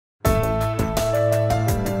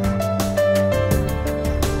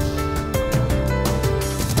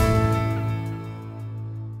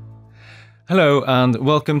Hello and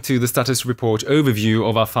welcome to the status report overview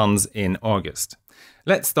of our funds in August.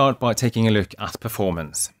 Let's start by taking a look at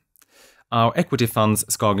performance. Our equity funds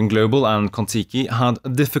SKAGEN Global and Kon-Tiki had a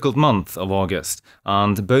difficult month of August,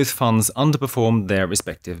 and both funds underperformed their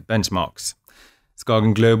respective benchmarks.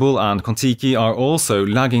 SKAGEN Global and Kon-Tiki are also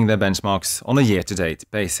lagging their benchmarks on a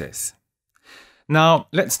year-to-date basis. Now,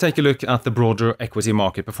 let's take a look at the broader equity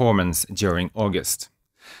market performance during August.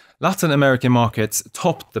 Latin American markets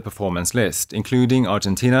topped the performance list, including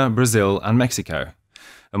Argentina, Brazil and Mexico.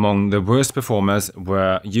 Among the worst performers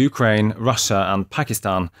were Ukraine, Russia and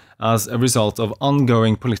Pakistan as a result of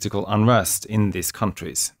ongoing political unrest in these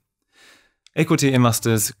countries. Equity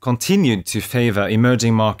investors continued to favor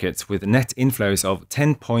emerging markets with net inflows of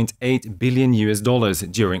 $10.8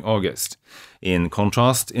 billion during August. In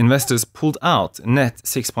contrast, investors pulled out net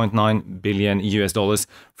 $6.9 billion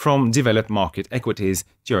from developed market equities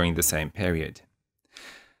during the same period.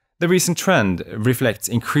 The recent trend reflects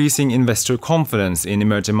increasing investor confidence in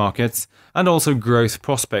emerging markets and also growth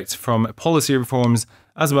prospects from policy reforms,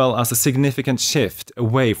 as well as a significant shift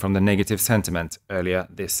away from the negative sentiment earlier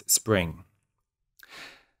this spring.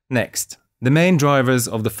 Next, the main drivers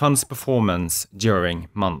of the fund's performance during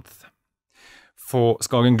month. For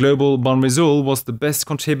SKAGEN Global, Banrisul was the best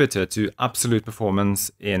contributor to absolute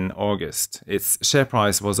performance in August. Its share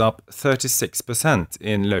price was up 36%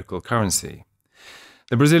 in local currency.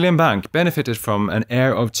 The Brazilian bank benefited from an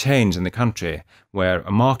air of change in the country, where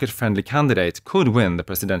a market-friendly candidate could win the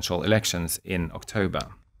presidential elections in October.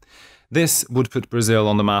 This would put Brazil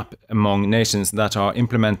on the map among nations that are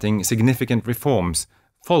implementing significant reforms,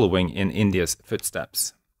 following in India's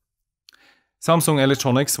footsteps. Samsung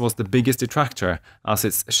Electronics was the biggest detractor as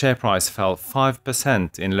its share price fell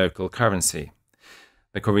 5% in local currency.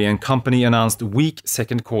 The Korean company announced weak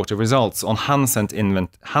second quarter results on handset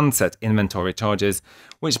inventory charges,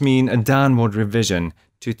 which mean a downward revision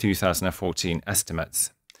to 2014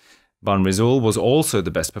 estimates. Banrisul was also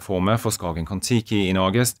the best performer for SKAGEN Kon-Tiki in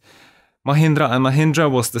August. Mahindra &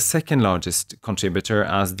 Mahindra was the second largest contributor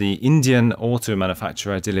as the Indian auto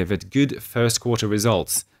manufacturer delivered good first quarter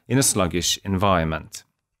results in a sluggish environment.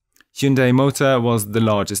 Hyundai Motor was the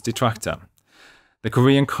largest detractor. The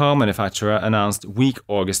Korean car manufacturer announced weak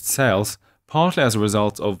August sales, partly as a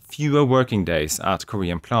result of fewer working days at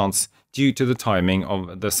Korean plants due to the timing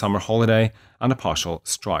of the summer holiday and a partial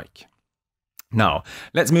strike. Now,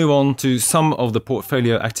 let's move on to some of the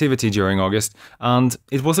portfolio activity during August, and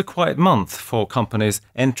it was a quiet month for companies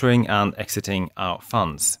entering and exiting our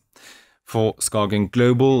funds. For SKAGEN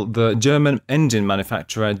Global, the German engine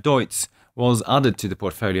manufacturer Deutz was added to the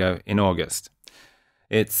portfolio in August.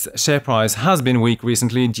 Its share price has been weak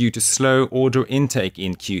recently due to slow order intake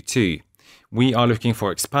in Q2. We are looking for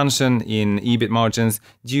expansion in EBIT margins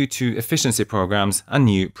due to efficiency programs and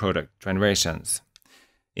new product generations.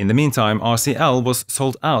 In the meantime, RCL was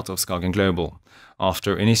sold out of SKAGEN Global.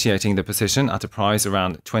 After initiating the position at a price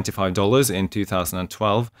around $25 in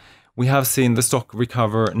 2012, we have seen the stock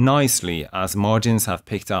recover nicely as margins have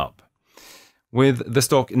picked up. With the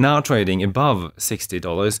stock now trading above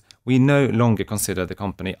 $60, we no longer consider the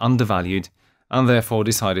company undervalued and therefore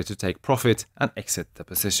decided to take profit and exit the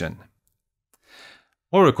position.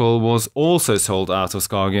 Oracle was also sold out of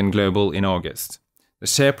SKAGEN Global in August. The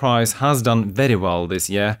share price has done very well this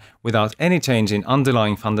year without any change in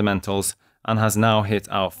underlying fundamentals and has now hit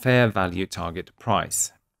our fair value target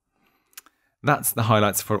price. That's the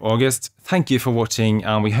highlights for August. Thank you for watching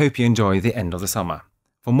and we hope you enjoy the end of the summer.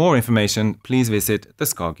 For more information, please visit the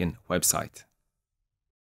SKAGEN website.